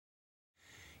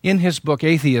In his book,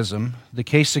 Atheism, The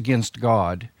Case Against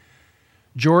God,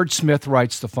 George Smith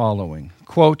writes the following,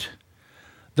 quote,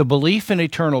 "The belief in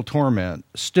eternal torment,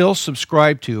 still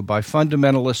subscribed to by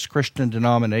fundamentalist Christian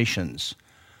denominations,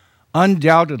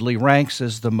 undoubtedly ranks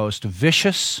as the most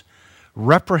vicious,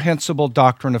 reprehensible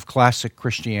doctrine of classic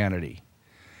Christianity.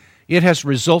 It has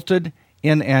resulted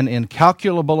in an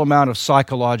incalculable amount of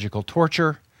psychological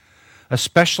torture,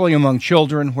 especially among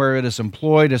children, where it is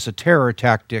employed as a terror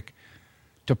tactic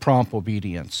to prompt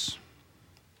obedience."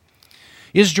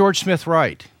 Is George Smith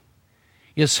right?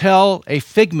 Is hell a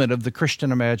figment of the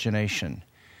Christian imagination?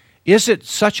 Is it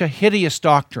such a hideous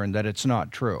doctrine that it's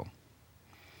not true?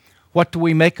 What do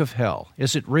we make of hell?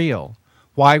 Is it real?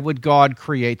 Why would God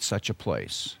create such a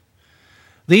place?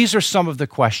 These are some of the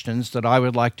questions that I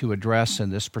would like to address in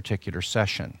this particular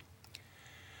session.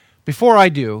 Before I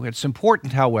do, it's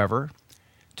important, however,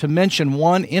 to mention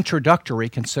one introductory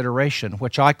consideration,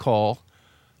 which I call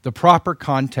the proper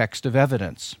context of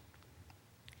evidence.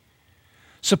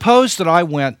 Suppose that I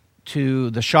went to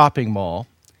the shopping mall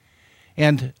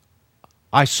and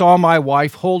I saw my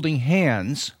wife holding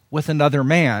hands with another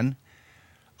man,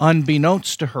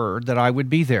 unbeknownst to her that I would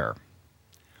be there.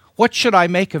 What should I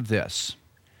make of this?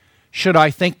 Should I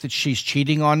think that she's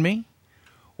cheating on me?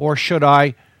 Or should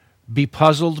I be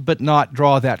puzzled but not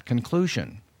draw that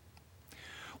conclusion?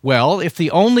 Well, if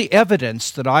the only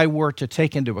evidence that I were to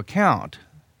take into account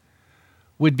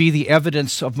would be the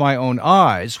evidence of my own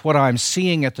eyes, what I'm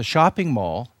seeing at the shopping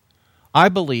mall, I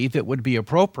believe it would be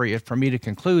appropriate for me to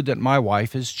conclude that my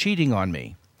wife is cheating on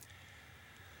me.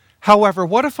 However,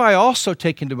 what if I also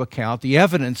take into account the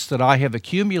evidence that I have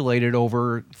accumulated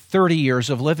over 30 years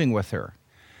of living with her?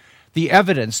 The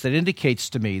evidence that indicates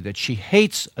to me that she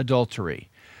hates adultery,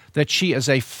 that she is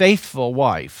a faithful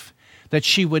wife, that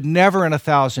she would never in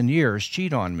 1,000 years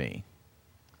cheat on me.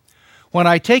 When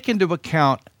I take into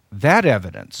account that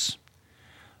evidence,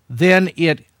 then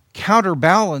it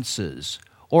counterbalances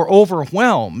or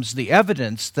overwhelms the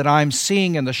evidence that I'm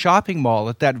seeing in the shopping mall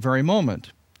at that very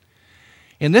moment.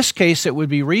 In this case, it would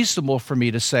be reasonable for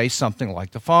me to say something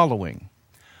like the following.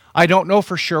 I don't know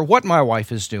for sure what my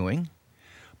wife is doing,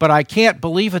 but I can't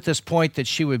believe at this point that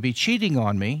she would be cheating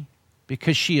on me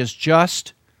because she is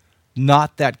just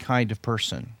not that kind of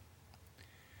person.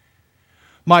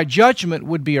 My judgment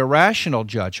would be a rational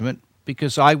judgment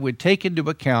because I would take into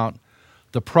account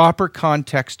the proper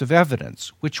context of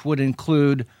evidence, which would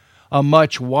include a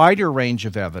much wider range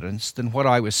of evidence than what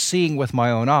I was seeing with my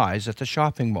own eyes at the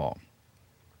shopping mall.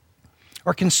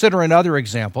 Or consider another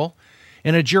example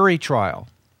in a jury trial.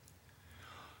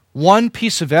 One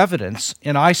piece of evidence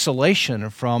in isolation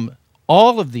from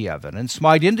all of the evidence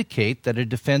might indicate that a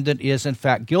defendant is in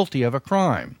fact guilty of a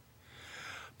crime.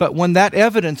 But when that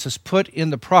evidence is put in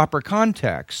the proper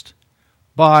context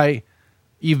by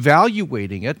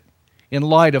evaluating it in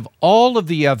light of all of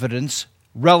the evidence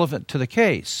relevant to the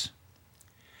case,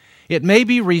 it may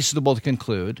be reasonable to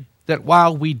conclude that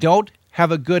while we don't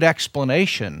have a good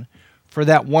explanation for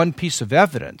that one piece of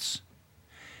evidence,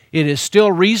 it is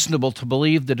still reasonable to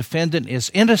believe the defendant is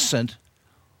innocent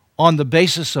on the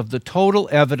basis of the total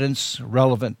evidence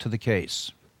relevant to the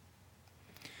case.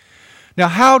 Now,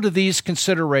 how do these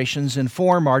considerations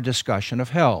inform our discussion of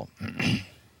hell?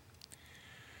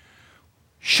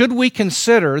 Should we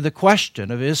consider the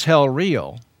question of is hell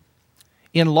real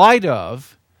in light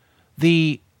of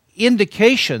the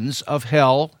indications of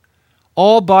hell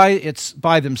all by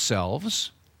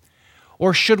themselves,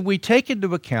 or should we take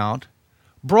into account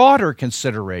broader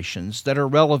considerations that are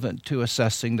relevant to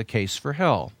assessing the case for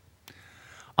hell?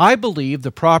 I believe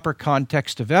the proper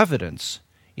context of evidence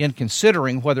in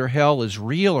considering whether hell is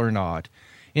real or not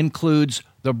includes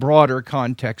the broader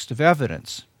context of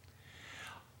evidence.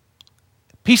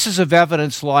 Pieces of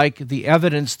evidence like the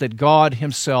evidence that God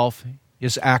Himself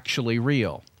is actually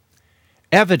real,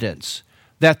 evidence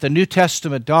that the New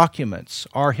Testament documents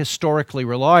are historically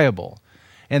reliable,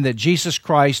 and that Jesus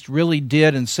Christ really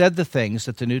did and said the things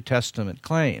that the New Testament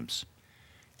claims.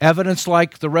 Evidence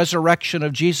like the resurrection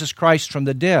of Jesus Christ from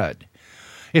the dead.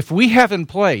 If we have in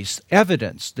place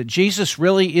evidence that Jesus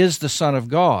really is the Son of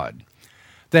God,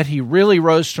 that He really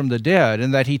rose from the dead,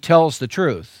 and that He tells the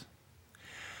truth,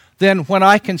 then when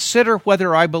I consider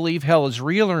whether I believe hell is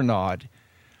real or not,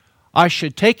 I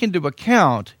should take into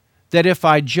account that if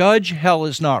I judge hell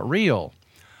is not real,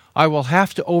 I will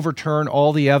have to overturn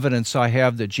all the evidence I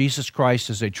have that Jesus Christ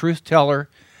is a truth teller,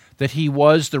 that He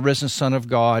was the risen Son of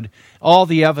God, all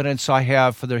the evidence I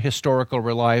have for the historical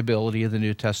reliability of the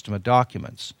New Testament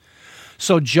documents.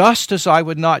 So just as I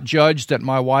would not judge that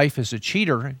my wife is a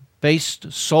cheater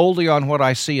based solely on what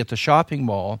I see at the shopping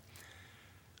mall,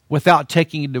 without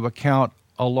taking into account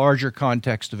a larger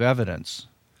context of evidence.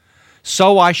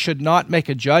 So I should not make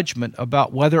a judgment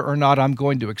about whether or not I'm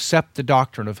going to accept the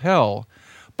doctrine of hell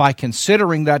by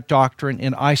considering that doctrine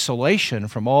in isolation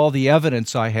from all the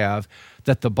evidence I have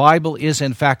that the Bible is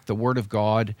in fact the Word of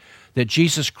God, that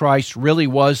Jesus Christ really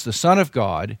was the Son of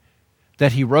God,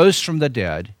 that He rose from the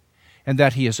dead, and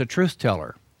that He is a truth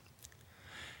teller.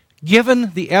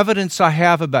 Given the evidence I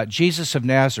have about Jesus of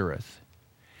Nazareth,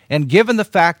 and given the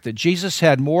fact that Jesus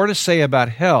had more to say about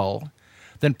hell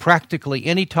than practically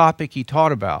any topic He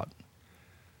taught about,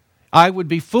 I would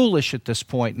be foolish at this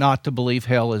point not to believe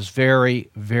hell is very,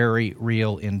 very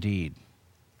real indeed.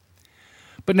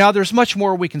 But now there's much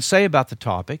more we can say about the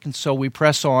topic, and so we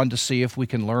press on to see if we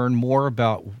can learn more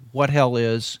about what hell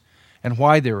is and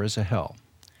why there is a hell.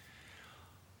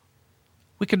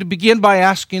 We could begin by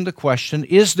asking the question,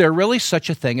 is there really such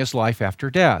a thing as life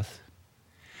after death?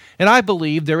 And I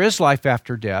believe there is life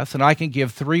after death, and I can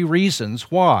give 3 reasons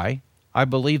why I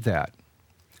believe that.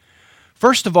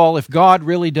 First of all, if God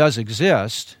really does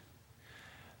exist,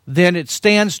 then it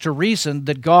stands to reason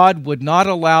that God would not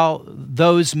allow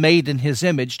those made in His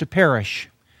image to perish.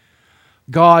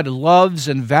 God loves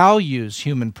and values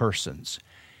human persons.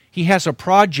 He has a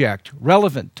project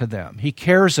relevant to them. He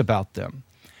cares about them.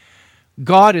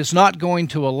 God is not going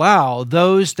to allow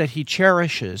those that He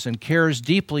cherishes and cares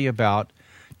deeply about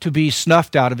to be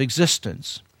snuffed out of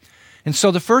existence. And so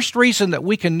the first reason that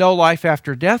we can know life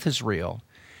after death is real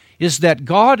is that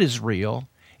God is real,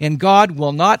 and God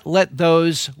will not let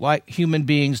those like human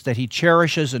beings that He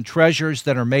cherishes and treasures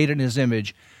that are made in His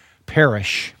image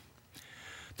perish.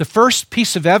 The first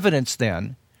piece of evidence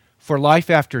then for life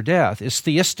after death is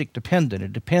theistic dependent.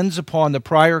 It depends upon the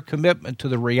prior commitment to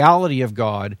the reality of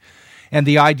God and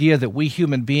the idea that we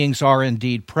human beings are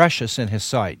indeed precious in His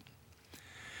sight.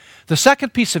 The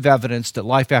second piece of evidence that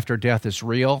life after death is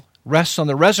real rests on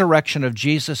the resurrection of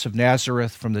Jesus of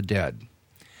Nazareth from the dead.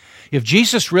 If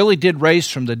Jesus really did raise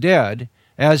from the dead,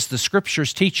 as the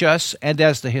Scriptures teach us and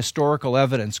as the historical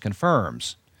evidence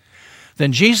confirms,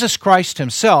 then Jesus Christ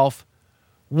Himself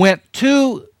went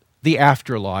to the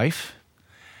afterlife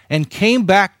and came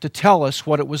back to tell us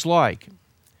what it was like.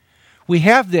 We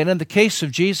have then, in the case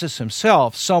of Jesus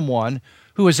Himself, someone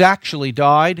who has actually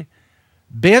died,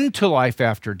 been to life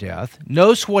after death,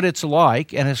 knows what it's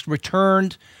like, and has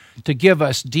returned to give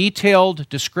us detailed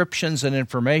descriptions and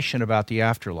information about the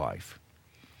afterlife.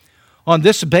 On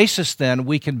this basis, then,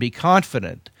 we can be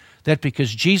confident that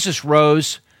because Jesus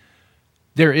rose,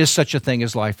 there is such a thing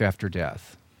as life after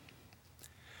death.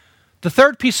 The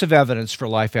third piece of evidence for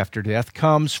life after death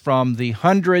comes from the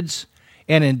hundreds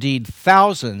and indeed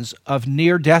thousands of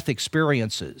near-death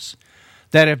experiences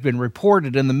that have been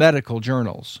reported in the medical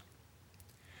journals.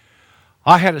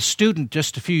 I had a student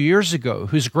just a few years ago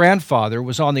whose grandfather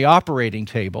was on the operating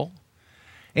table,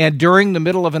 and during the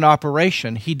middle of an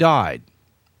operation, he died.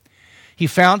 He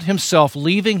found himself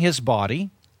leaving his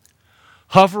body,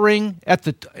 hovering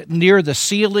near the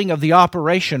ceiling of the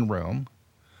operation room,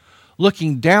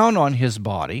 looking down on his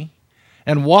body,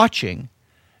 and watching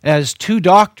as 2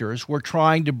 doctors were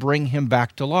trying to bring him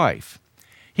back to life.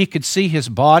 He could see his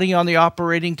body on the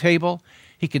operating table.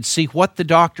 He could see what the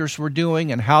doctors were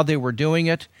doing and how they were doing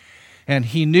it, and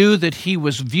he knew that he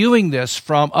was viewing this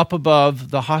from up above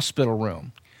the hospital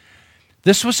room.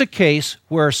 This was a case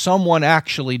where someone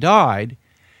actually died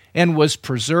and was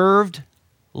preserved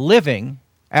living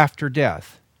after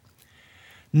death.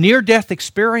 Near-death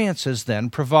experiences, then,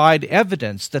 provide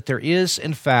evidence that there is,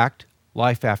 in fact,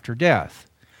 life after death.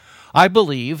 I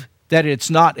believe that it's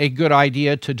not a good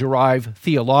idea to derive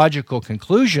theological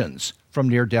conclusions from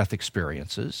near-death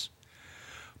experiences,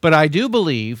 but I do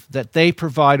believe that they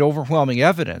provide overwhelming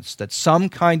evidence that some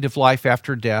kind of life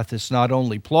after death is not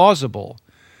only plausible,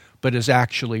 but is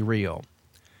actually real.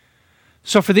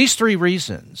 So for these 3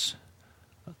 reasons,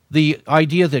 the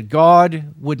idea that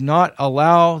God would not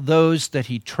allow those that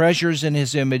He treasures in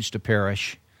His image to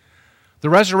perish, the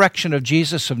resurrection of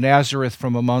Jesus of Nazareth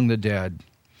from among the dead,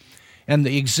 and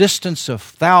the existence of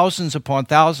thousands upon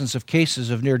thousands of cases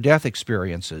of near-death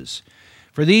experiences,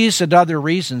 for these and other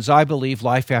reasons, I believe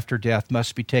life after death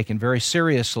must be taken very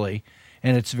seriously,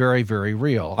 and it's very, very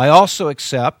real. I also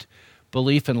accept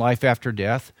belief in life after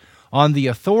death on the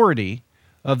authority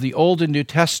of the Old and New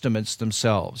Testaments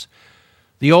themselves.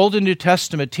 The Old and New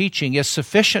Testament teaching is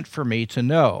sufficient for me to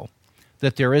know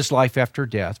that there is life after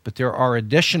death, but there are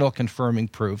additional confirming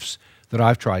proofs that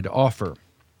I've tried to offer.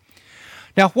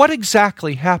 Now, what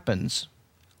exactly happens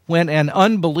when an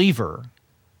unbeliever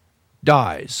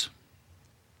dies?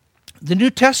 The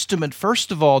New Testament,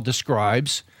 first of all,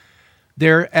 describes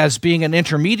there as being an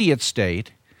intermediate state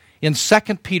in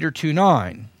 2 Peter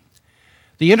 2:9.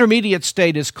 The intermediate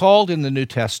state is called in the New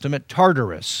Testament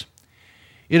Tartarus.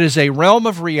 It is a realm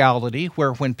of reality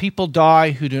where when people die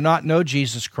who do not know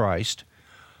Jesus Christ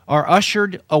are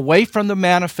ushered away from the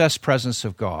manifest presence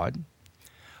of God.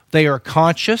 They are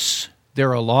conscious,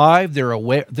 they're alive, they're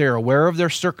aware of their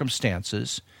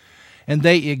circumstances, and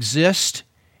they exist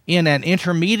in an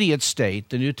intermediate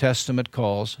state the New Testament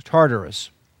calls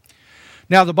Tartarus.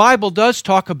 Now, the Bible does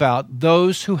talk about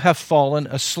those who have fallen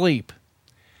asleep,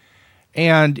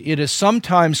 and it is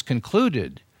sometimes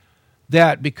concluded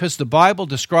that because the Bible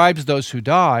describes those who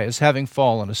die as having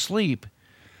fallen asleep,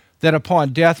 that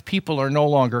upon death people are no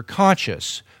longer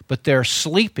conscious, but they're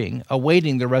sleeping,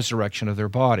 awaiting the resurrection of their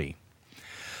body.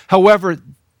 However,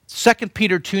 2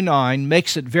 Peter 2:9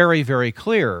 makes it very, very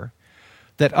clear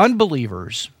that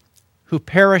unbelievers who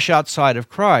perish outside of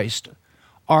Christ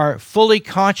are fully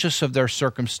conscious of their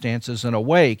circumstances and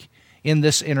awake in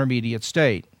this intermediate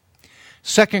state.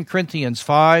 2 Corinthians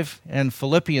 5 and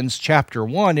Philippians chapter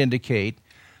 1 indicate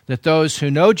that those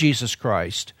who know Jesus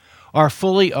Christ are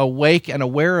fully awake and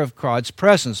aware of God's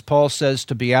presence. Paul says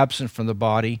to be absent from the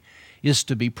body is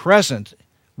to be present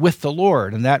with the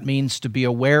Lord, and that means to be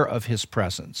aware of His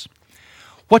presence.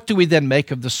 What do we then make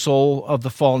of the soul of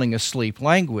the falling asleep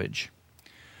language?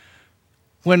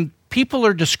 When people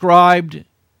are described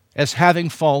as having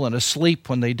fallen asleep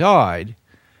when they died,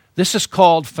 this is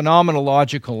called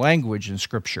phenomenological language in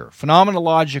Scripture.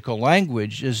 Phenomenological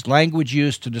language is language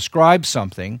used to describe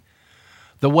something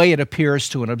the way it appears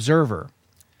to an observer.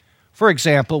 For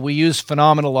example, we use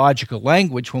phenomenological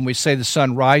language when we say the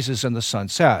sun rises and the sun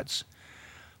sets.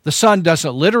 The sun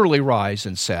doesn't literally rise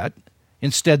and set.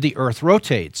 Instead, the earth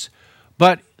rotates.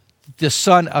 But the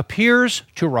sun appears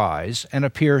to rise and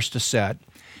appears to set,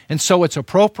 and so it's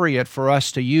appropriate for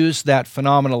us to use that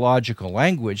phenomenological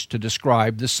language to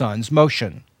describe the sun's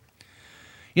motion.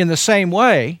 In the same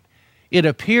way, it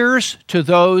appears to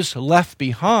those left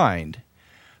behind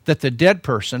that the dead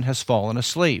person has fallen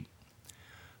asleep.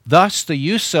 Thus, the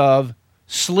use of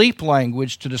sleep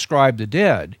language to describe the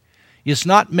dead is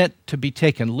not meant to be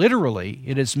taken literally,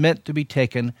 it is meant to be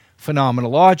taken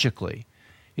phenomenologically.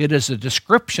 It is a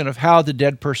description of how the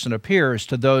dead person appears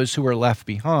to those who are left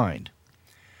behind.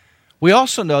 We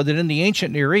also know that in the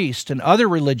ancient Near East and other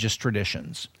religious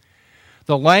traditions,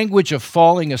 the language of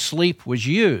falling asleep was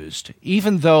used,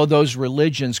 even though those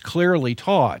religions clearly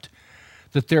taught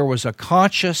that there was a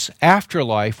conscious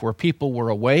afterlife where people were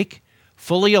awake,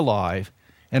 fully alive,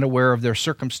 and aware of their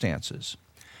circumstances.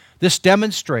 This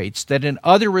demonstrates that in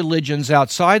other religions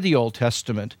outside the Old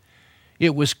Testament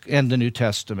and the New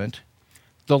Testament,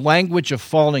 the language of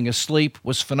falling asleep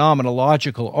was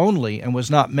phenomenological only and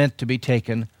was not meant to be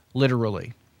taken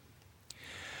literally.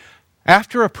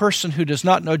 After a person who does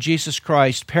not know Jesus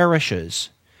Christ perishes,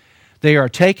 they are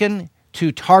taken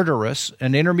to Tartarus,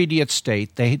 an intermediate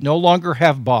state. They no longer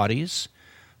have bodies.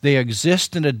 They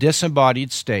exist in a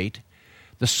disembodied state.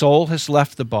 The soul has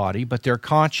left the body, but they're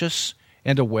conscious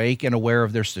and awake and aware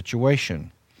of their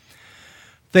situation.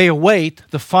 They await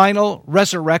the final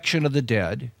resurrection of the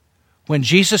dead when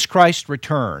Jesus Christ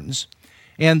returns,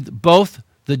 and both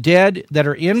the dead that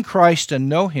are in Christ and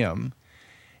know Him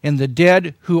and the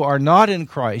dead who are not in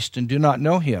Christ and do not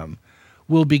know Him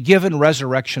will be given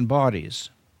resurrection bodies.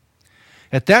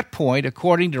 At that point,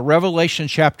 according to Revelation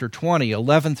chapter 20,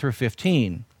 11 through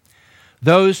 15,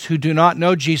 those who do not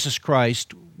know Jesus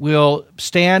Christ will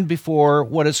stand before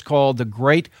what is called the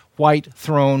Great White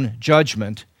Throne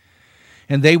Judgment,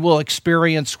 and they will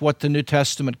experience what the New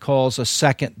Testament calls a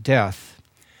second death.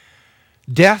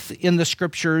 Death in the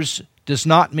Scriptures does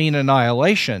not mean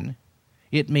annihilation,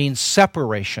 it means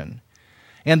separation.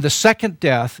 And the second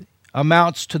death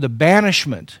amounts to the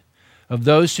banishment of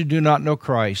those who do not know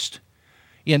Christ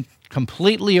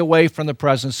completely away from the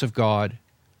presence of God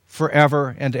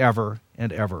forever and ever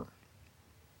and ever.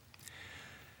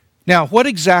 Now, what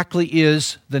exactly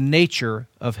is the nature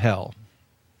of hell?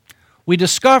 We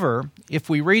discover, if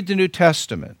we read the New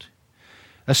Testament,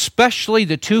 especially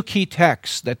the two key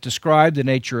texts that describe the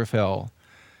nature of hell,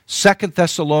 2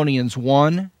 Thessalonians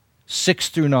 1, 6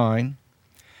 through 9,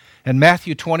 and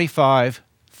Matthew 25,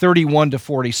 31 to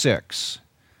 46.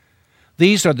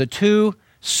 These are the two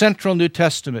central New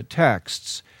Testament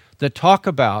texts that talk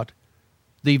about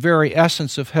the very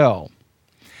essence of hell.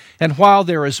 And while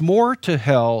there is more to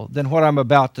hell than what I'm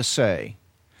about to say,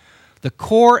 the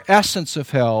core essence of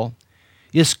hell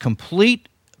is complete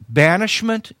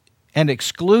banishment and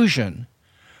exclusion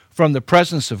from the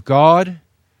presence of God,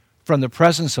 from the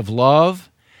presence of love,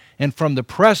 and from the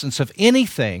presence of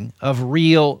anything of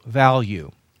real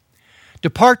value.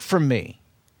 Depart from me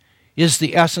is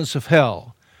the essence of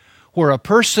hell, where a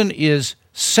person is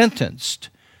sentenced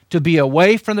to be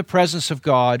away from the presence of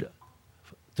God,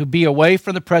 to be away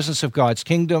from the presence of God's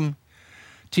kingdom,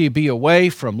 to be away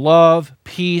from love,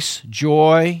 peace,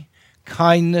 joy,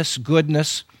 kindness,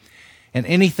 goodness, and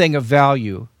anything of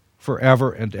value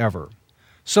forever and ever.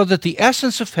 So that the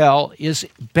essence of hell is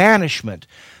banishment.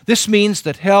 This means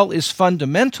that hell is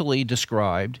fundamentally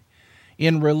described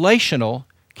in relational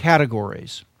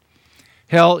categories.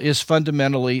 Hell is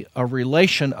fundamentally a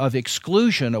relation of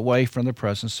exclusion away from the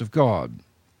presence of God.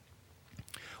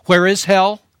 Where is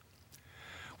hell?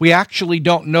 We actually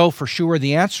don't know for sure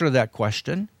the answer to that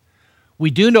question. We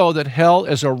do know that hell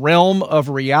is a realm of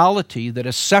reality that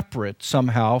is separate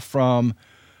somehow from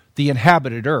the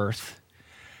inhabited earth.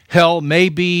 Hell may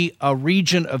be a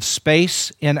region of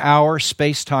space in our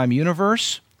space-time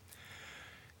universe.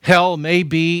 Hell may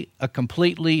be a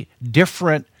completely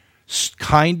different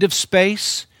kind of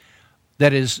space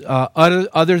that is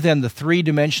other than the three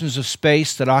dimensions of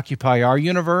space that occupy our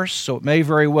universe. So it may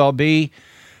very well be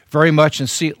very much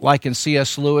like in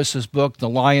C.S. Lewis's book, The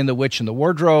Lion, the Witch, and the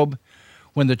Wardrobe.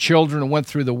 When the children went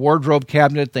through the wardrobe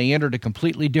cabinet, they entered a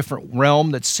completely different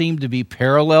realm that seemed to be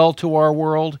parallel to our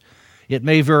world. It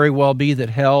may very well be that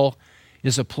hell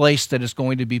is a place that is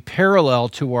going to be parallel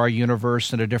to our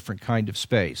universe in a different kind of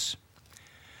space.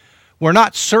 We're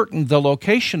not certain the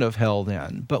location of hell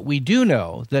then, but we do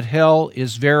know that hell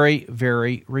is very,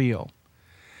 very real.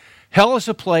 Hell is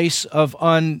a place of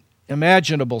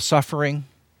unimaginable suffering.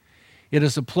 It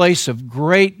is a place of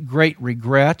great, great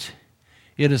regret.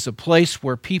 It is a place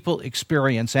where people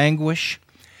experience anguish.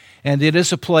 And it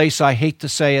is a place, I hate to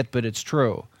say it, but it's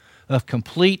true, of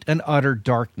complete and utter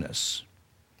darkness.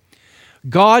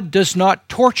 God does not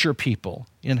torture people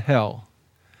in hell.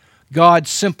 God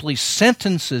simply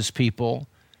sentences people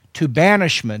to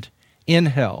banishment in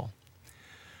hell.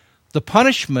 The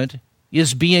punishment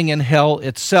is being in hell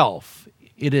itself.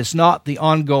 It is not the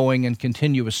ongoing and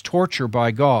continuous torture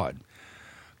by God.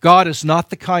 God is not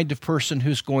the kind of person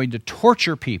who's going to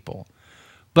torture people,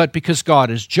 but because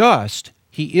God is just,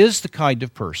 He is the kind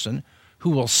of person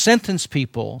who will sentence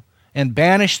people and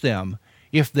banish them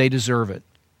if they deserve it.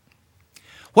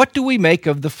 What do we make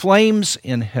of the flames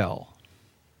in hell?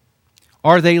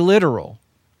 Are they literal?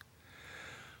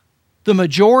 The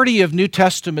majority of New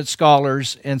Testament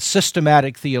scholars and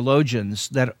systematic theologians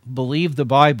that believe the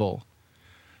Bible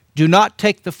do not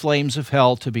take the flames of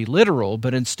hell to be literal,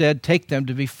 but instead take them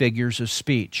to be figures of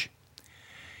speech.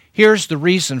 Here's the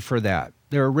reason for that.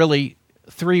 There are really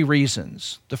three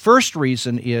reasons. The first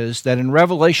reason is that in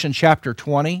Revelation chapter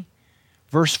 20,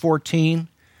 verse 14,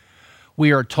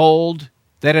 we are told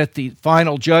that at the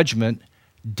final judgment,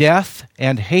 death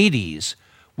and Hades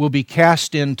will be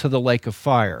cast into the lake of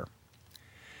fire.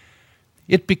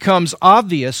 It becomes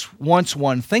obvious once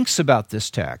one thinks about this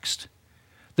text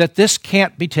that this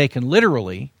can't be taken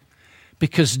literally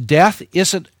because death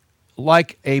isn't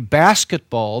like a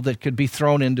basketball that could be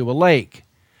thrown into a lake.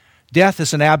 Death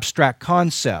is an abstract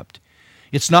concept.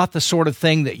 It's not the sort of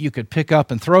thing that you could pick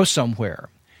up and throw somewhere.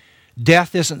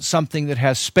 Death isn't something that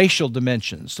has spatial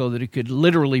dimensions so that it could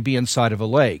literally be inside of a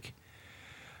lake.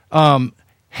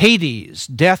 Hades,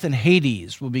 death and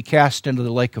Hades will be cast into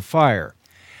the lake of fire.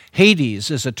 Hades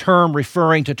is a term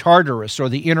referring to Tartarus or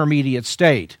the intermediate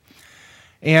state.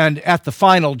 And at the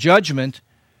final judgment,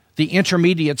 the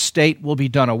intermediate state will be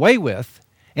done away with,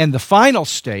 and the final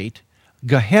state,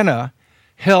 Gehenna,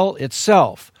 hell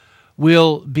itself,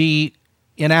 will be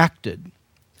enacted.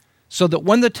 So that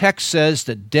when the text says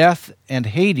that death and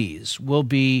Hades will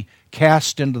be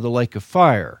cast into the lake of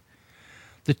fire,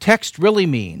 the text really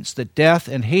means that death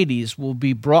and Hades will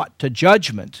be brought to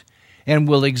judgment and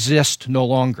will exist no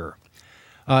longer.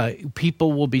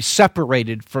 People will be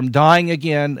separated from dying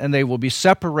again, and they will be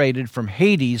separated from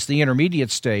Hades, the intermediate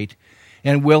state,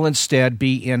 and will instead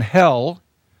be in hell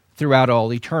throughout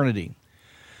all eternity.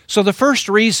 So the first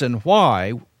reason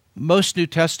why most New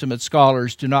Testament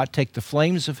scholars do not take the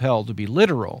flames of hell to be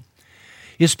literal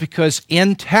is because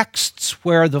in texts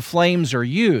where the flames are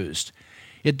used,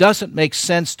 it doesn't make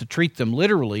sense to treat them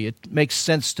literally. It makes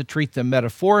sense to treat them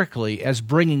metaphorically as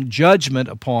bringing judgment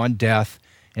upon death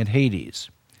and Hades.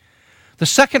 The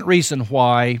second reason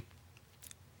why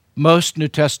most New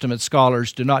Testament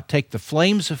scholars do not take the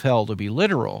flames of hell to be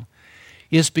literal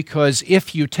is because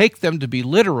if you take them to be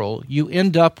literal, you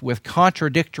end up with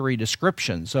contradictory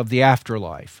descriptions of the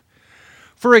afterlife.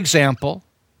 For example,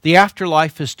 the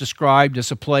afterlife is described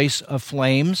as a place of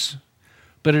flames,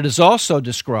 but it is also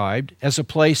described as a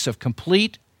place of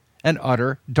complete and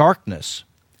utter darkness.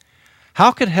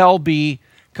 How could hell be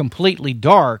completely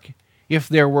dark if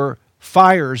there were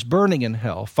fires burning in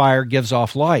hell? Fire gives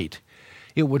off light.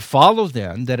 It would follow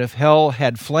then that if hell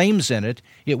had flames in it,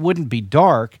 it wouldn't be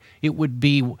dark. It would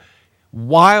be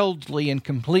wildly and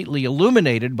completely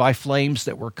illuminated by flames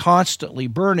that were constantly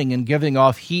burning and giving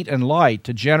off heat and light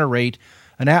to generate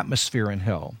an atmosphere in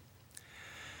hell.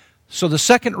 So the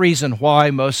second reason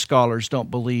why most scholars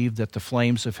don't believe that the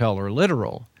flames of hell are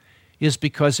literal is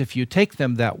because if you take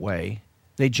them that way,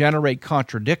 they generate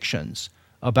contradictions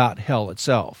about hell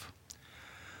itself.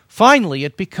 Finally,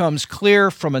 it becomes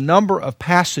clear from a number of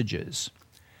passages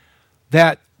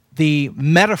that the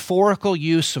metaphorical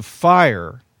use of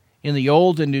fire in the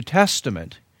Old and New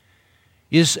Testament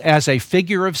is as a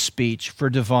figure of speech for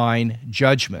divine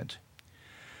judgment.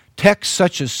 Texts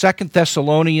such as 2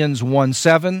 Thessalonians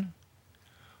 1:7,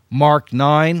 Mark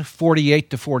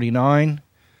 9:48-49,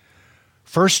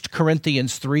 1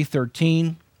 Corinthians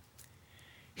 3:13,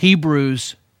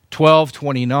 Hebrews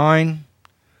 12:29,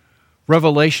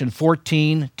 Revelation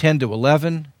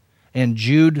 14:10-11, and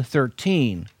Jude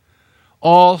 13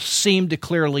 all seem to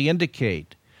clearly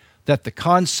indicate that the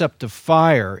concept of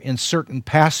fire in certain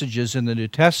passages in the New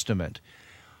Testament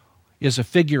is a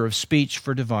figure of speech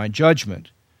for divine judgment.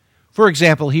 For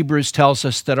example, Hebrews tells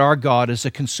us that our God is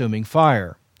a consuming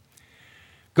fire.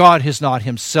 God is not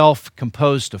himself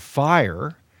composed of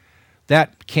fire.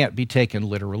 That can't be taken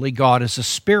literally. God is a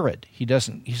spirit.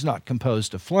 He's not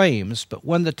composed of flames. But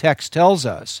when the text tells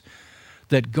us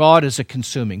that God is a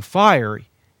consuming fire,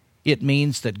 it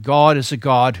means that God is a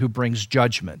God who brings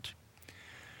judgment.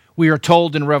 We are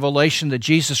told in Revelation that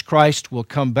Jesus Christ will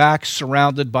come back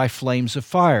surrounded by flames of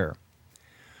fire.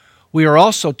 We are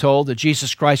also told that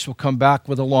Jesus Christ will come back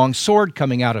with a long sword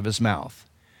coming out of his mouth.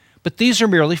 But these are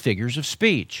merely figures of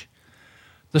speech.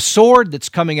 The sword that's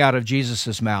coming out of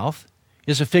Jesus' mouth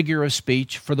is a figure of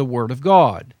speech for the Word of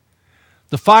God.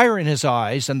 The fire in his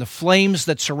eyes and the flames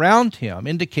that surround him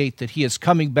indicate that he is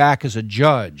coming back as a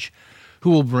judge who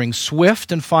will bring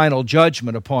swift and final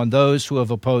judgment upon those who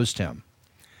have opposed him.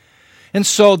 And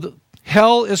so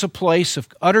hell is a place of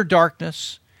utter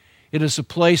darkness. It is a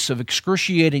place of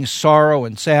excruciating sorrow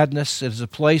and sadness. It is a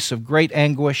place of great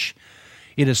anguish.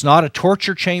 It is not a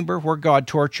torture chamber where God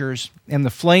tortures, and the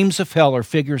flames of hell are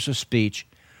figures of speech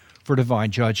for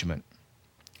divine judgment.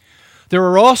 There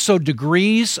are also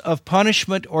degrees of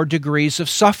punishment or degrees of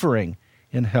suffering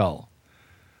in hell.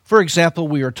 For example,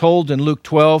 we are told in Luke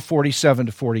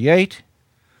 12:47-48,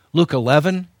 Luke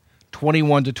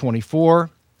 11:21-24,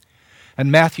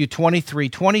 and Matthew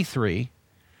 23:23,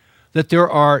 that there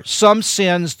are some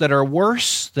sins that are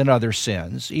worse than other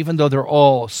sins, even though they're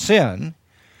all sin,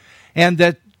 and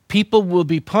that people will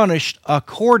be punished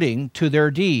according to their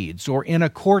deeds, or in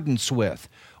accordance with,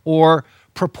 or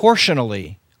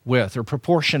proportionally with, or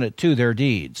proportionate to their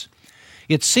deeds.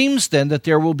 It seems then that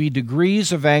there will be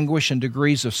degrees of anguish and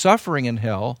degrees of suffering in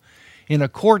hell in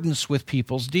accordance with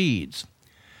people's deeds.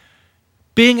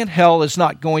 Being in hell is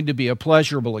not going to be a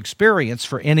pleasurable experience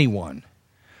for anyone,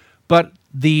 but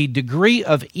the degree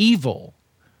of evil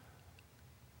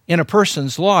in a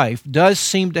person's life does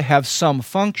seem to have some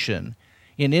function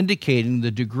in indicating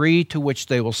the degree to which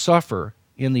they will suffer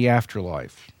in the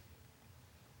afterlife.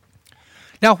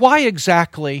 Now, why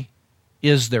exactly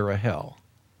is there a hell?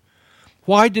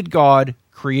 Why did God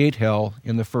create hell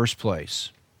in the first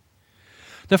place?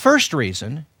 The first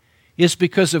reason is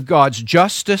because of God's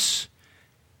justice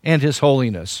and his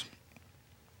holiness.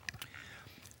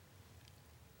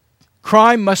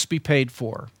 Crime must be paid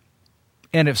for.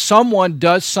 And if someone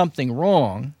does something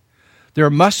wrong, there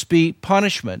must be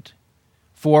punishment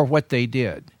for what they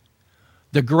did.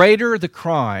 The greater the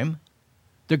crime,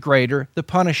 the greater the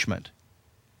punishment.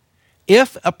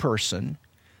 If a person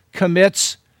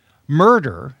commits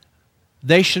murder,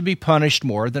 they should be punished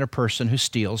more than a person who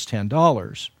steals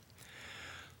 $10.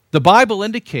 The Bible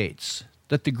indicates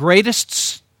that the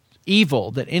greatest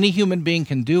evil that any human being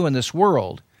can do in this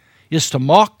world is to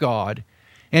mock God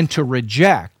and to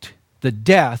reject the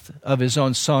death of his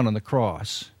own Son on the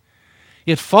cross.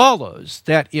 It follows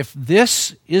that if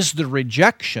this is the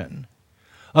rejection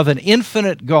of an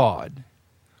infinite God,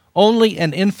 only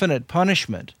an infinite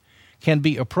punishment can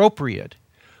be appropriate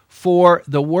for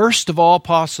the worst of all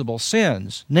possible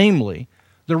sins, namely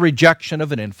the rejection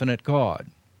of an infinite God.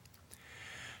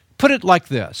 Put it like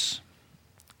this.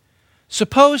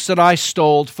 Suppose that I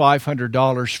stole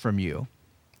 $500 from you,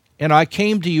 and I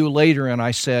came to you later and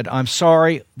I said, I'm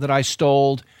sorry that I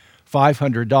stole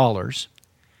 $500.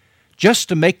 Just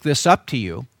to make this up to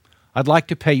you, I'd like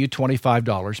to pay you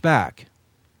 $25 back.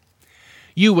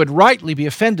 You would rightly be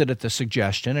offended at the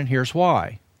suggestion, and here's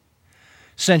why.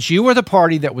 Since you were the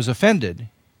party that was offended,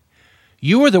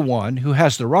 you are the one who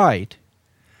has the right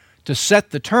to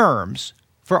set the terms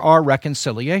for our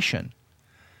reconciliation.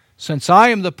 Since I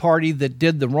am the party that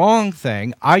did the wrong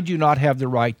thing, I do not have the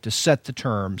right to set the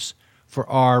terms for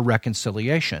our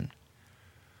reconciliation.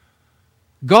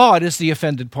 God is the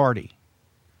offended party.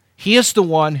 He is the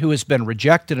one who has been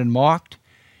rejected and mocked.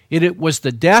 It was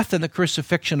the death and the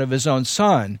crucifixion of his own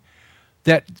Son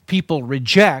that people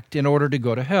reject in order to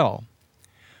go to hell.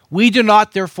 We do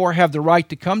not, therefore, have the right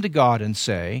to come to God and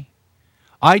say,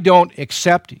 I don't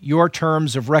accept your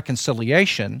terms of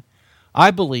reconciliation.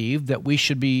 I believe that we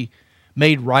should be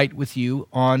made right with you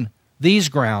on these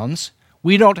grounds.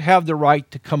 We don't have the right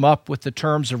to come up with the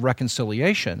terms of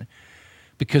reconciliation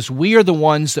because we are the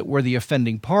ones that were the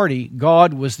offending party.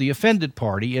 God was the offended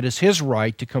party. It is his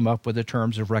right to come up with the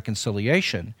terms of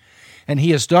reconciliation. And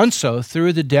he has done so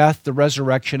through the death, the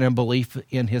resurrection, and belief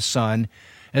in his Son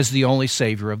as the only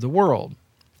Savior of the world.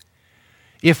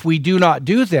 If we do not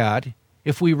do that,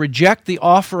 if we reject the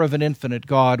offer of an infinite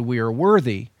God, we are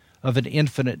worthy of an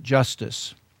infinite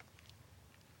justice.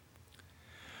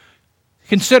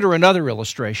 Consider another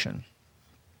illustration.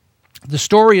 The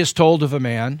story is told of a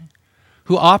man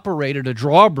who operated a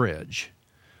drawbridge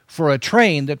for a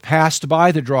train that passed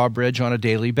by the drawbridge on a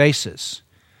daily basis.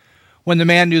 When the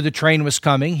man knew the train was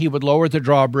coming, he would lower the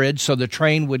drawbridge so the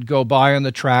train would go by on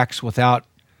the tracks without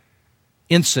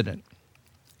incident.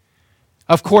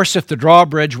 Of course, if the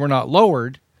drawbridge were not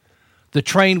lowered, the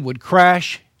train would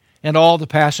crash and all the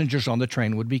passengers on the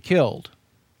train would be killed.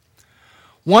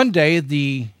 One day,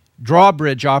 the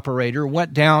drawbridge operator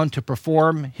went down to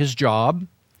perform his job,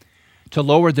 to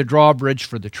lower the drawbridge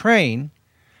for the train,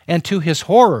 and to his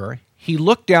horror, he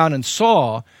looked down and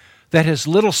saw that his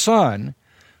little son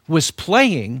was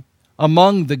playing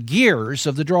among the gears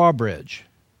of the drawbridge.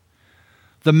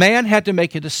 The man had to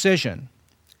make a decision.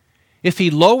 If he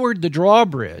lowered the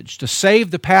drawbridge to save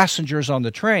the passengers on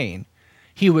the train,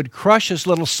 he would crush his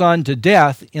little son to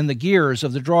death in the gears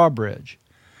of the drawbridge.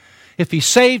 If he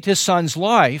saved his son's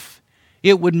life,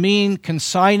 it would mean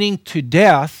consigning to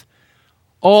death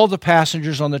all the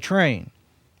passengers on the train.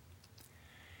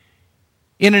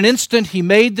 In an instant, he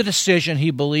made the decision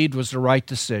he believed was the right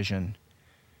decision.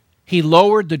 He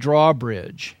lowered the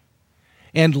drawbridge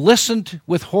and listened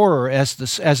with horror as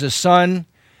his son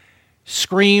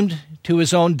screamed to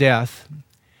his own death.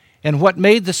 And what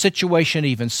made the situation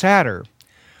even sadder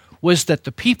was that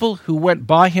the people who went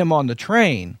by him on the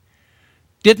train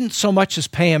didn't so much as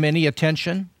pay him any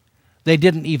attention. They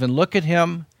didn't even look at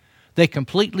him. They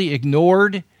completely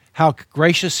ignored how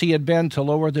gracious he had been to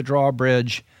lower the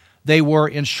drawbridge. They were,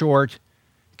 in short,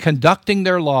 conducting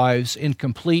their lives in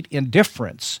complete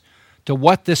indifference to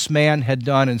what this man had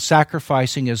done in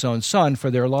sacrificing his own son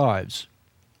for their lives.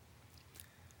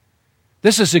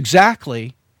 This is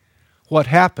exactly what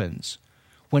happens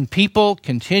when people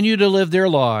continue to live their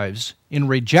lives in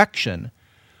rejection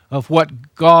of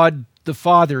what God the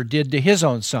Father did to his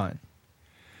own Son.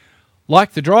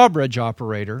 Like the drawbridge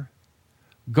operator,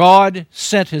 God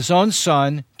sent his own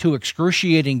Son to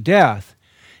excruciating death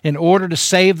in order to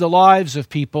save the lives of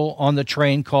people on the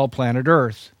train called planet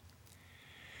Earth.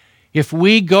 If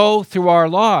we go through our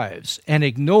lives and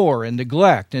ignore and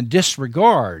neglect and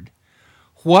disregard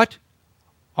what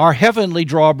our heavenly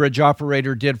drawbridge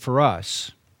operator did for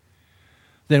us,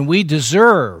 then we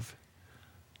deserve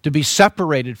to be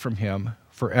separated from him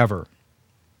forever.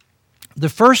 The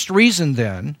first reason,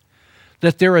 then,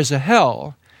 that there is a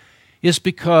hell is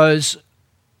because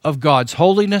of God's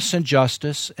holiness and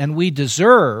justice, and we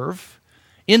deserve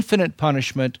infinite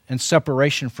punishment and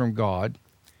separation from God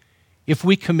if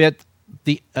we commit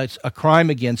a crime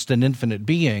against an infinite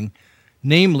being,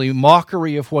 namely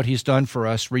mockery of what he's done for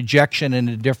us, rejection and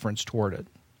indifference toward it.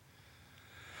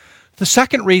 The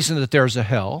second reason that there's a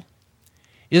hell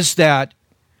is that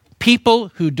people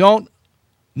who don't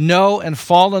know and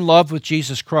fall in love with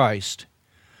Jesus Christ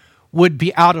would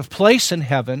be out of place in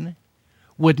heaven,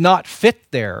 would not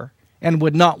fit there, and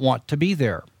would not want to be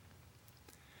there.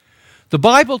 The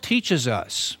Bible teaches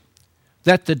us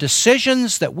that the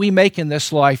decisions that we make in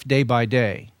this life day by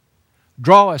day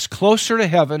draw us closer to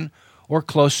heaven or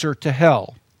closer to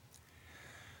hell.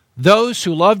 Those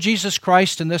who love Jesus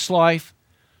Christ in this life,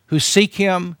 who seek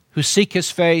him, who seek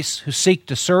his face, who seek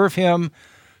to serve him,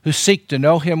 who seek to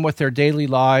know him with their daily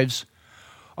lives,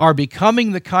 are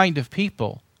becoming the kind of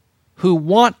people who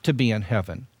want to be in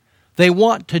heaven. They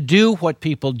want to do what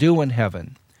people do in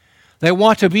heaven. They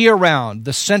want to be around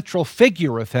the central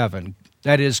figure of heaven,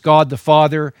 that is God the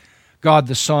Father, God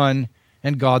the Son,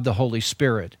 and God the Holy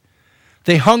Spirit.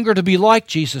 They hunger to be like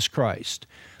Jesus Christ.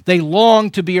 They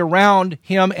long to be around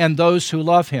him and those who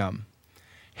love him.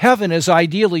 Heaven is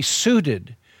ideally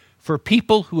suited for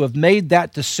people who have made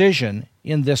that decision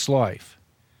in this life.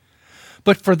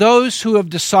 But for those who have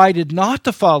decided not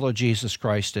to follow Jesus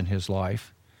Christ in his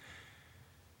life,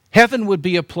 heaven would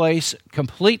be a place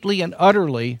completely and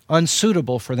utterly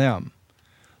unsuitable for them.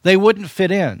 They wouldn't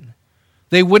fit in.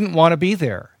 They wouldn't want to be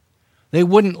there. They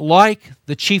wouldn't like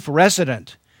the chief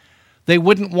resident. They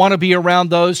wouldn't want to be around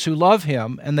those who love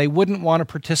him, and they wouldn't want to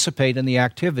participate in the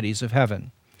activities of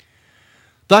heaven.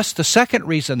 Thus, the second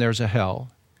reason there's a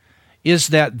hell is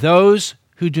that those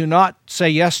who do not say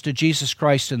yes to Jesus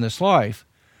Christ in this life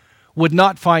would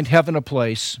not find heaven a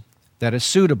place that is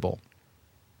suitable.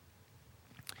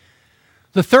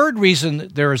 The third reason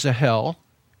that there is a hell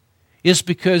is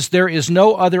because there is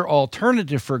no other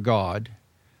alternative for God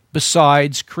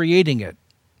besides creating it.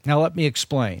 Now let me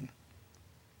explain.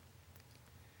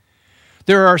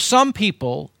 There are some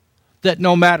people that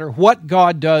no matter what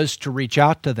God does to reach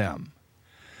out to them,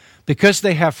 because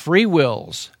they have free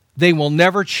wills, they will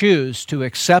never choose to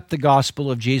accept the gospel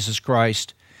of Jesus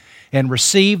Christ and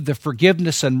receive the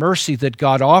forgiveness and mercy that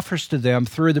God offers to them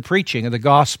through the preaching of the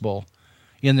gospel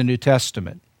in the New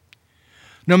Testament.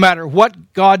 No matter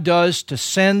what God does to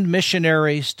send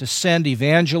missionaries, to send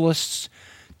evangelists,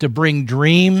 to bring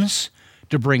dreams,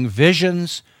 to bring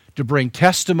visions, to bring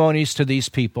testimonies to these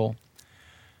people,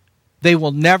 they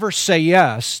will never say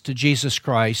yes to Jesus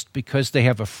Christ because they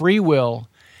have a free will,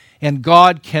 and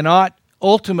God cannot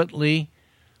ultimately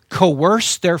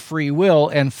coerce their free will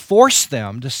and force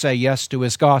them to say yes to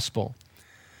his gospel.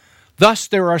 Thus,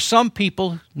 there are some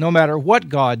people, no matter what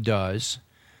God does,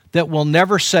 that will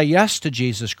never say yes to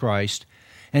Jesus Christ,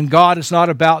 and God is not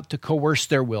about to coerce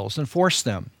their wills and force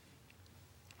them.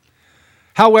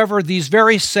 However, these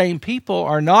very same people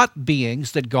are not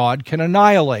beings that God can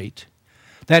annihilate,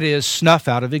 that is, snuff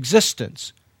out of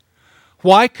existence.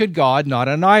 Why could God not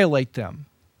annihilate them?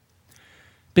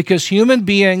 Because human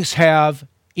beings have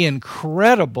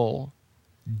incredible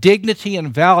dignity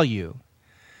and value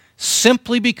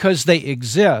simply because they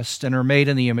exist and are made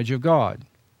in the image of God.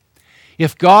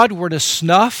 If God were to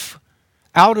snuff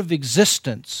out of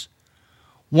existence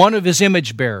one of his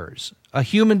image bearers, a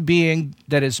human being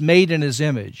that is made in his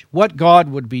image, what God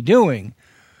would be doing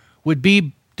would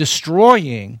be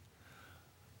destroying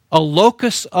a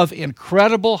locus of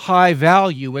incredible high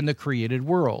value in the created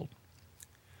world.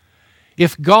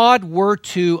 If God were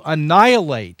to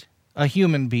annihilate a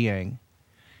human being,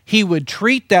 he would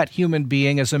treat that human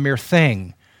being as a mere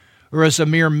thing or as a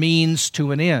mere means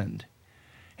to an end.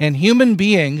 And human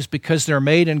beings, because they're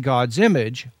made in God's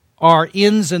image, are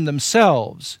ends in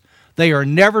themselves. They are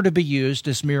never to be used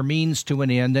as mere means to an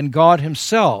end, and God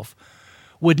himself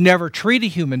would never treat a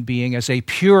human being as a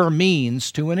pure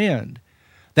means to an end.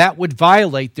 That would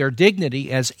violate their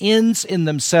dignity as ends in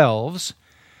themselves,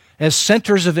 as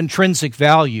centers of intrinsic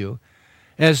value,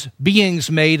 as beings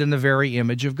made in the very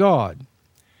image of God.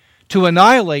 To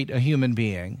annihilate a human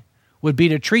being would be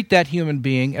to treat that human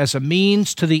being as a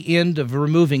means to the end of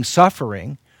removing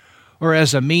suffering, or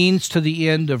as a means to the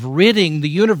end of ridding the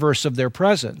universe of their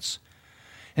presence.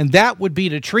 And that would be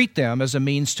to treat them as a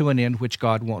means to an end which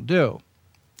God won't do.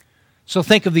 So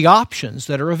think of the options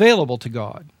that are available to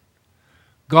God.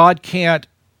 God can't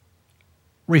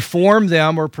reform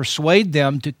them or persuade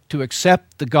them to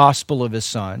accept the gospel of his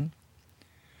Son.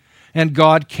 And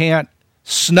God can't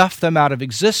snuff them out of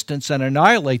existence and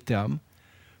annihilate them,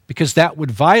 because that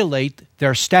would violate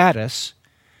their status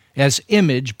as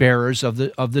image bearers of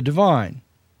the divine.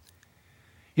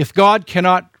 If God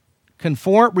cannot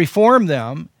reform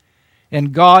them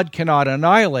and God cannot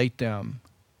annihilate them,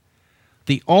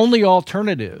 the only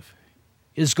alternative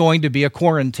is going to be a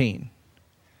quarantine.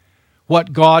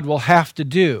 What God will have to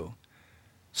do,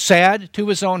 sad to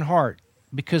his own heart,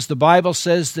 because the Bible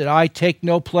says that I take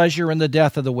no pleasure in the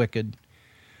death of the wicked.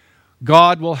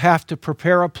 God will have to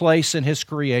prepare a place in his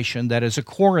creation that is a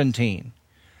quarantine,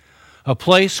 a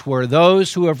place where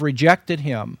those who have rejected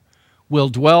him will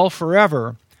dwell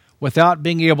forever without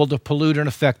being able to pollute and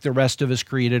affect the rest of his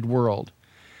created world.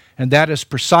 And that is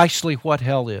precisely what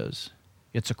hell is.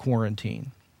 It's a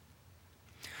quarantine.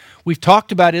 We've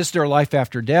talked about, is there life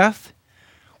after death?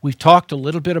 We've talked a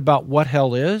little bit about what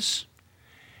hell is,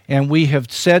 and we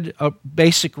have said a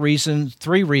basic reason,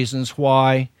 3 reasons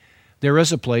why there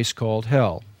is a place called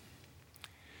hell.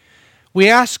 We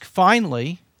ask,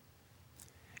 finally,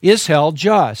 is hell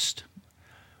just?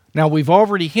 Now, we've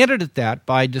already hinted at that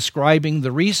by describing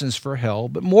the reasons for hell,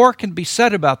 but more can be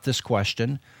said about this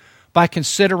question by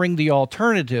considering the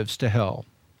alternatives to hell.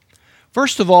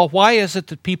 First of all, why is it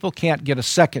that people can't get a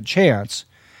second chance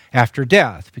after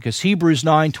death? Because Hebrews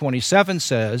 9:27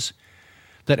 says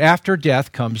that after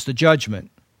death comes the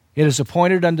judgment. It is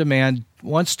appointed unto man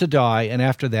once to die, and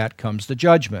after that comes the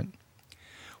judgment.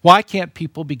 Why can't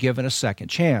people be given a second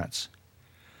chance?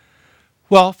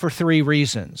 Well, for three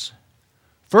reasons.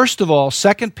 First of all,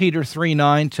 2 Peter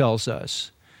 3:9 tells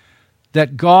us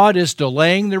that God is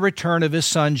delaying the return of His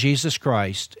Son, Jesus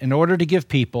Christ, in order to give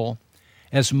people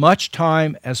as much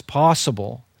time as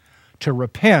possible to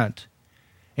repent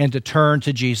and to turn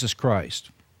to Jesus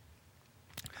Christ.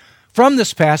 From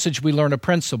this passage, we learn a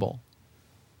principle.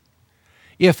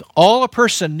 If all a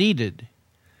person needed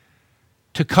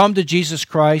to come to Jesus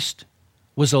Christ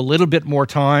was a little bit more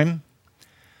time,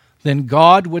 then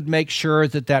God would make sure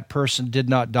that that person did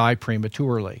not die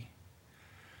prematurely.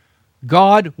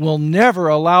 God will never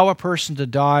allow a person to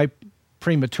die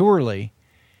prematurely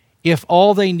if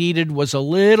all they needed was a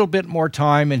little bit more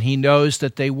time and He knows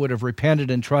that they would have repented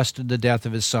and trusted the death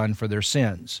of His Son for their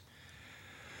sins.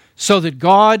 So that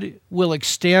God will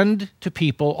extend to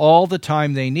people all the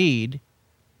time they need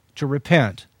to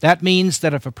repent. That means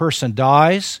that if a person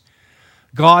dies,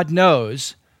 God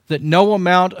knows that no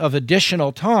amount of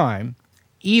additional time,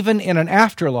 even in an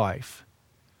afterlife,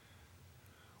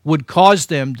 would cause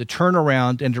them to turn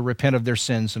around and to repent of their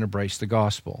sins and embrace the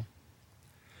gospel.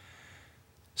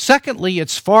 Secondly,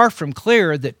 it's far from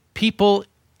clear that people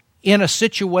in a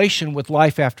situation with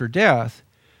life after death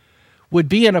would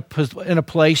be in a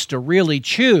place to really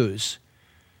choose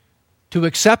to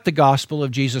accept the gospel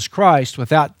of Jesus Christ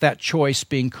without that choice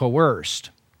being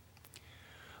coerced.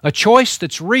 A choice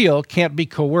that's real can't be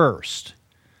coerced.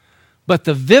 But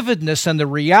the vividness and the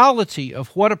reality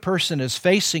of what a person is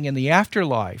facing in the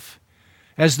afterlife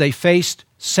as they faced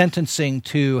sentencing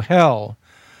to hell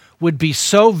would be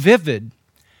so vivid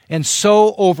and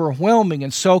so overwhelming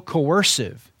and so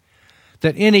coercive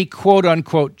that any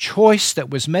quote-unquote choice that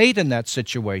was made in that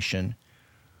situation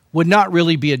would not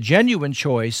really be a genuine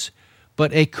choice,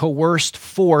 but a coerced,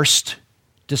 forced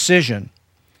decision.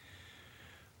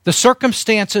 The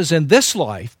circumstances in this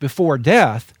life before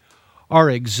death are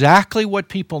exactly what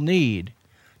people need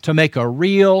to make a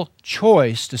real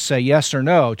choice to say yes or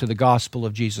no to the gospel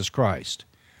of Jesus Christ.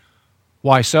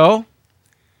 Why so?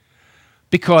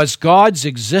 Because God's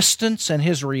existence and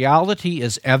His reality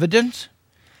is evident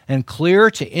and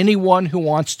clear to anyone who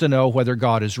wants to know whether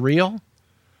God is real.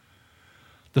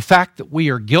 The fact that we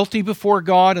are guilty before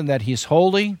God and that He's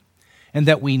holy and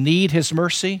that we need His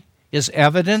mercy is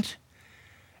evident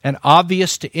and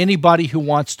obvious to anybody who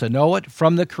wants to know it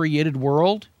from the created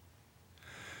world,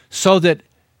 so that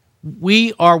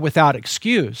we are without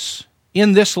excuse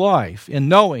in this life in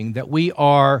knowing that we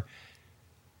are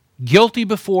guilty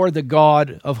before the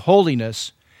God of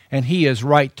holiness and He is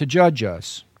right to judge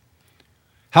us.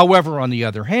 However, on the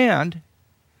other hand,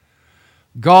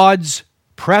 God's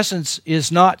presence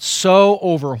is not so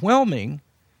overwhelming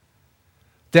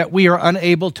that we are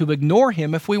unable to ignore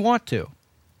Him if we want to.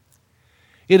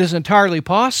 It is entirely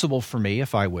possible for me,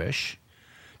 if I wish,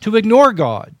 to ignore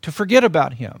God, to forget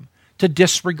about Him, to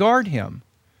disregard Him.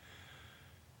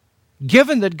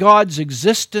 Given that God's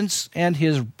existence and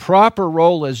His proper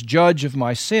role as judge of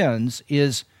my sins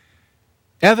is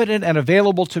evident and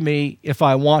available to me if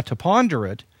I want to ponder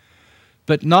it,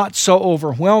 but not so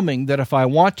overwhelming that if I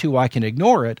want to, I can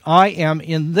ignore it, I am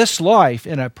in this life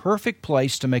in a perfect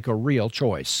place to make a real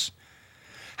choice.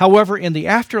 However, in the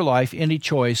afterlife, any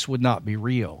choice would not be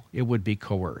real. It would be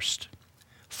coerced.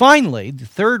 Finally, the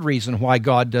third reason why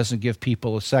God doesn't give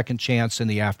people a second chance in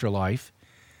the afterlife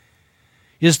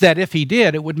is that if He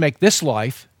did, it would make this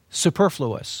life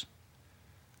superfluous.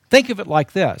 Think of it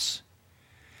like this.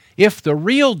 If the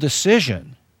real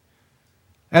decision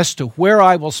as to where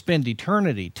I will spend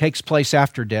eternity takes place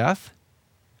after death,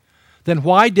 then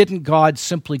why didn't God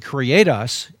simply create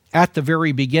us at the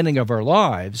very beginning of our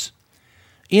lives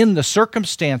in the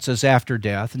circumstances after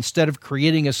death, instead of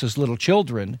creating us as little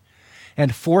children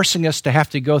and forcing us to have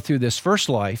to go through this first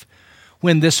life,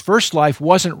 when this first life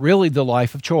wasn't really the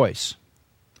life of choice?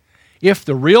 If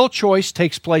the real choice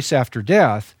takes place after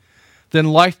death, then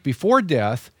life before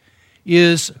death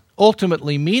is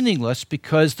ultimately meaningless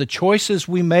because the choices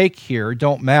we make here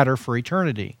don't matter for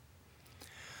eternity.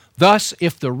 Thus,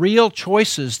 if the real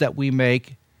choices that we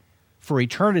make for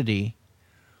eternity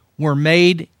were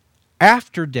made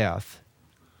after death,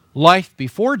 life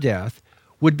before death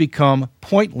would become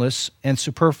pointless and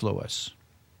superfluous.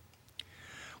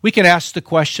 We can ask the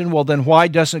question, well, then why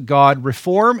doesn't God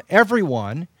reform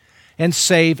everyone and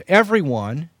save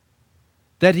everyone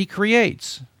that He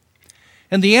creates?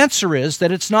 And the answer is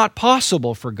that it's not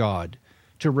possible for God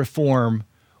to reform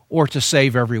or to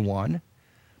save everyone,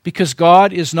 because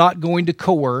God is not going to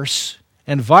coerce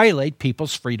and violate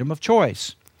people's freedom of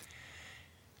choice.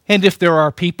 And if there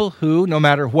are people who, no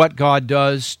matter what God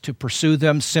does to pursue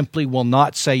them, simply will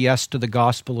not say yes to the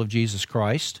gospel of Jesus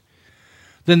Christ,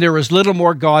 then there is little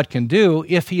more God can do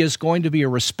if he is going to be a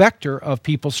respecter of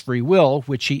people's free will,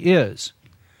 which he is.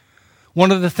 One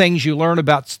of the things you learn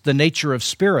about the nature of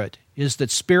spirit is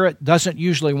that spirit doesn't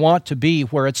usually want to be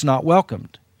where it's not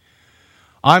welcomed.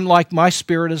 I'm like my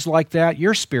spirit is like that,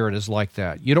 your spirit is like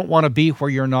that. You don't want to be where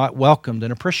you're not welcomed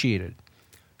and appreciated.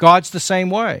 God's the same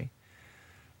way.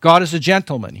 God is a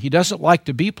gentleman. He doesn't like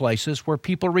to be places where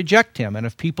people reject him, and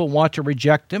if people want to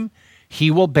reject him, he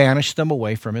will banish them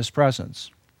away from his presence.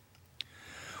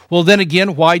 Well, then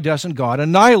again, why doesn't God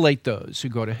annihilate those who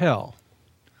go to hell?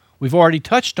 We've already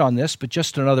touched on this, but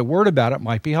just another word about it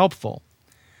might be helpful.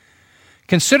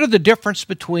 Consider the difference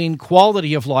between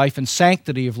quality of life and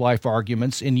sanctity of life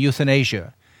arguments in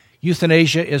euthanasia.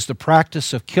 Euthanasia is the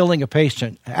practice of killing a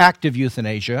patient. Active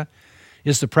euthanasia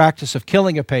is the practice of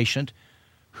killing a patient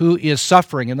who is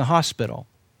suffering in the hospital.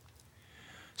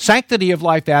 Sanctity of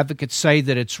life advocates say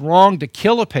that it's wrong to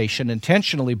kill a patient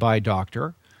intentionally by a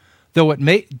doctor, though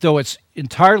it's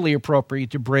entirely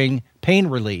appropriate to bring pain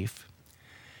relief.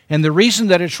 And the reason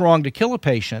that it's wrong to kill a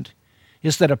patient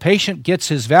is that a patient gets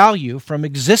his value from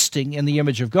existing in the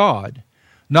image of God,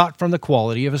 not from the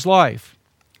quality of his life.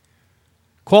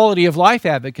 Quality of life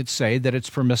advocates say that it's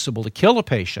permissible to kill a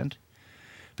patient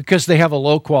because they have a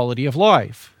low quality of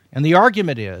life. And the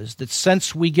argument is that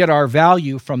since we get our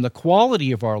value from the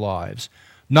quality of our lives,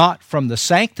 not from the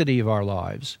sanctity of our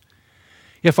lives,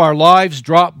 if our lives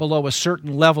drop below a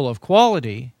certain level of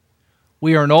quality,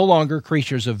 we are no longer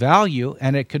creatures of value,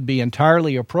 and it could be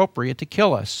entirely appropriate to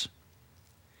kill us.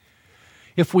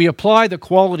 If we apply the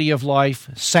quality of life,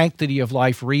 sanctity of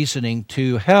life reasoning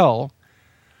to hell,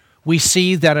 we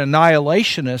see that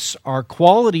annihilationists are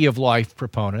quality of life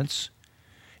proponents,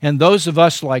 and those of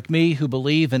us like me who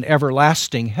believe in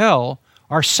everlasting hell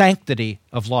are sanctity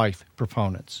of life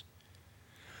proponents.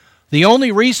 The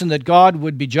only reason that God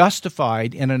would be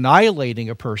justified in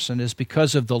annihilating a person is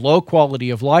because of the low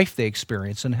quality of life they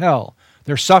experience in hell,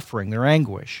 their suffering, their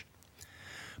anguish.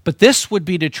 But this would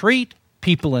be to treat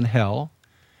people in hell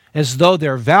as though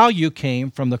their value came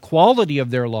from the quality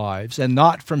of their lives and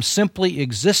not from simply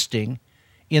existing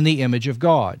in the image of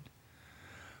God.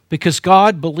 Because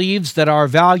God believes that our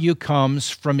value comes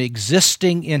from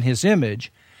existing in his image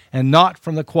and not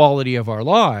from the quality of our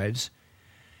lives,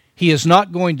 he is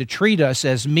not going to treat us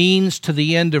as means to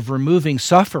the end of removing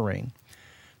suffering,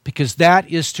 because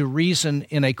that is to reason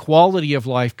in a quality of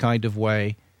life kind of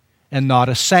way and not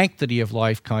a sanctity of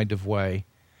life kind of way.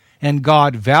 And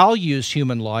God values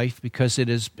human life because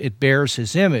it bears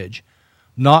his image,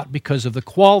 not because of the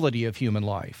quality of human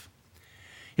life.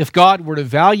 If God were to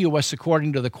value us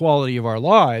according to the quality of our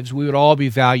lives, we would all be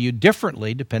valued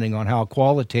differently depending on how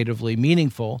qualitatively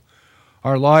meaningful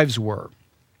our lives were.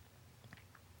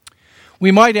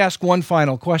 We might ask one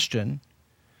final question.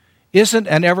 Isn't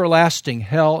an everlasting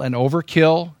hell an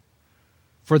overkill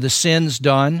for the sins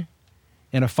done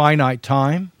in a finite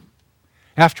time?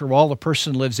 After all, a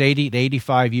person lives 80 to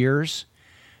 85 years,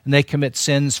 and they commit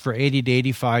sins for 80 to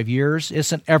 85 years.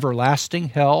 Isn't everlasting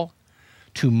hell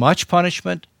too much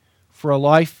punishment for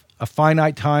a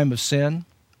finite time of sin?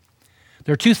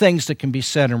 There are two things that can be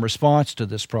said in response to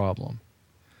this problem.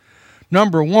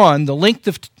 Number one, the length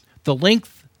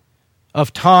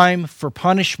of time for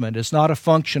punishment is not a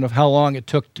function of how long it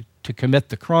took to commit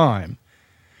the crime.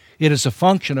 It is a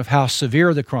function of how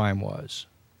severe the crime was.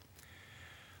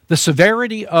 The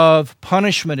severity of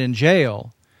punishment in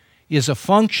jail is a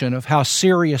function of how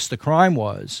serious the crime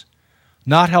was,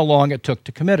 not how long it took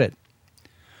to commit it.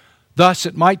 Thus,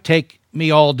 it might take me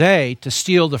all day to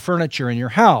steal the furniture in your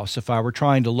house if I were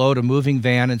trying to load a moving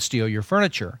van and steal your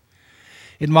furniture.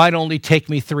 It might only take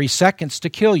me 3 seconds to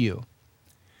kill you.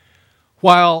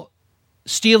 While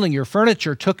stealing your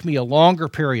furniture took me a longer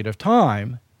period of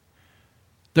time,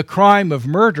 the crime of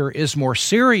murder is more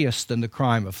serious than the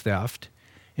crime of theft,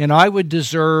 and I would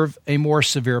deserve a more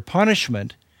severe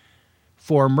punishment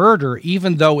for murder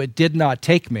even though it did not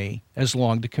take me as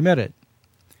long to commit it.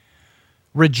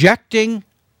 Rejecting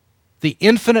the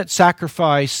infinite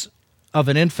sacrifice of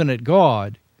an infinite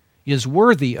God is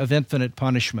worthy of infinite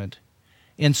punishment.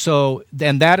 And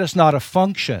that is not a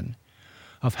function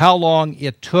of how long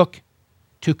it took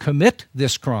to commit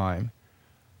this crime,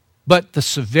 but the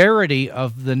severity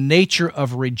of the nature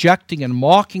of rejecting and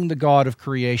mocking the God of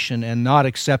creation and not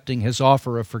accepting his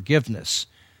offer of forgiveness.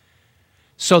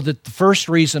 So that the first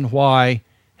reason why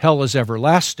hell is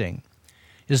everlasting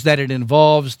is that it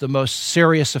involves the most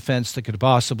serious offense that could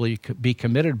possibly be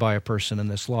committed by a person in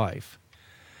this life.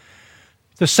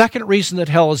 The second reason that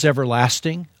hell is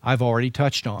everlasting, I've already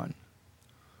touched on.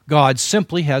 God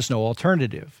simply has no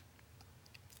alternative.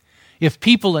 If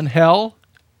people in hell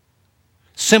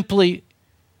simply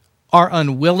are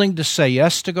unwilling to say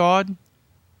yes to God,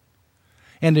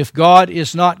 and if God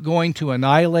is not going to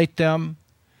annihilate them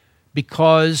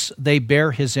because they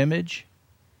bear His image,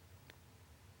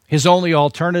 His only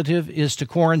alternative is to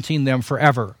quarantine them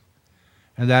forever.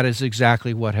 And that is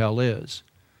exactly what hell is.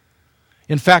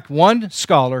 In fact, one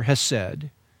scholar has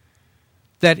said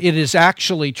that it is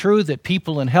actually true that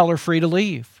people in hell are free to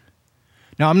leave.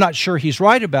 Now, I'm not sure he's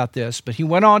right about this, but he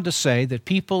went on to say that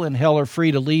people in hell are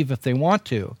free to leave if they want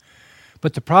to.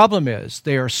 But the problem is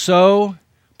they are so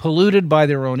polluted by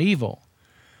their own evil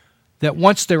that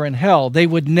once they're in hell, they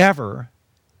would never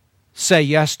say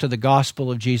yes to the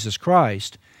gospel of Jesus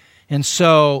Christ. And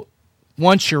so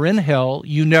once you're in hell,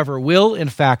 you never will, in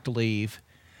fact, leave.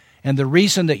 And the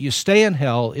reason that you stay in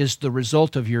hell is the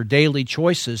result of your daily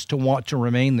choices to want to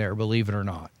remain there, believe it or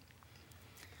not.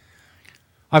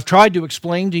 I've tried to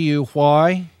explain to you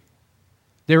why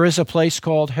there is a place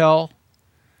called hell.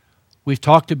 We've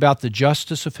talked about the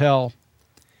justice of hell,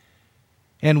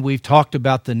 and we've talked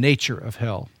about the nature of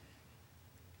hell.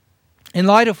 In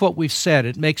light of what we've said,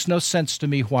 it makes no sense to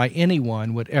me why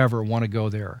anyone would ever want to go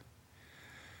there.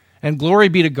 And glory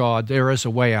be to God, there is a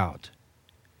way out.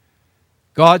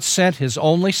 God sent His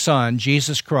only Son,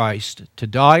 Jesus Christ, to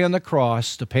die on the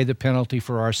cross to pay the penalty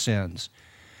for our sins.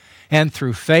 And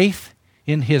through faith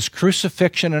in His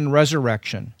crucifixion and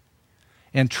resurrection,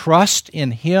 and trust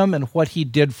in Him and what He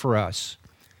did for us,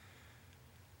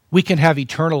 we can have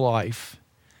eternal life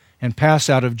and pass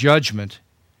out of judgment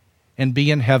and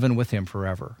be in heaven with Him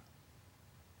forever.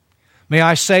 May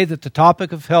I say that the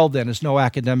topic of hell then is no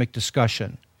academic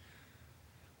discussion,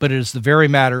 but it is the very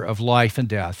matter of life and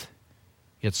death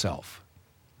itself.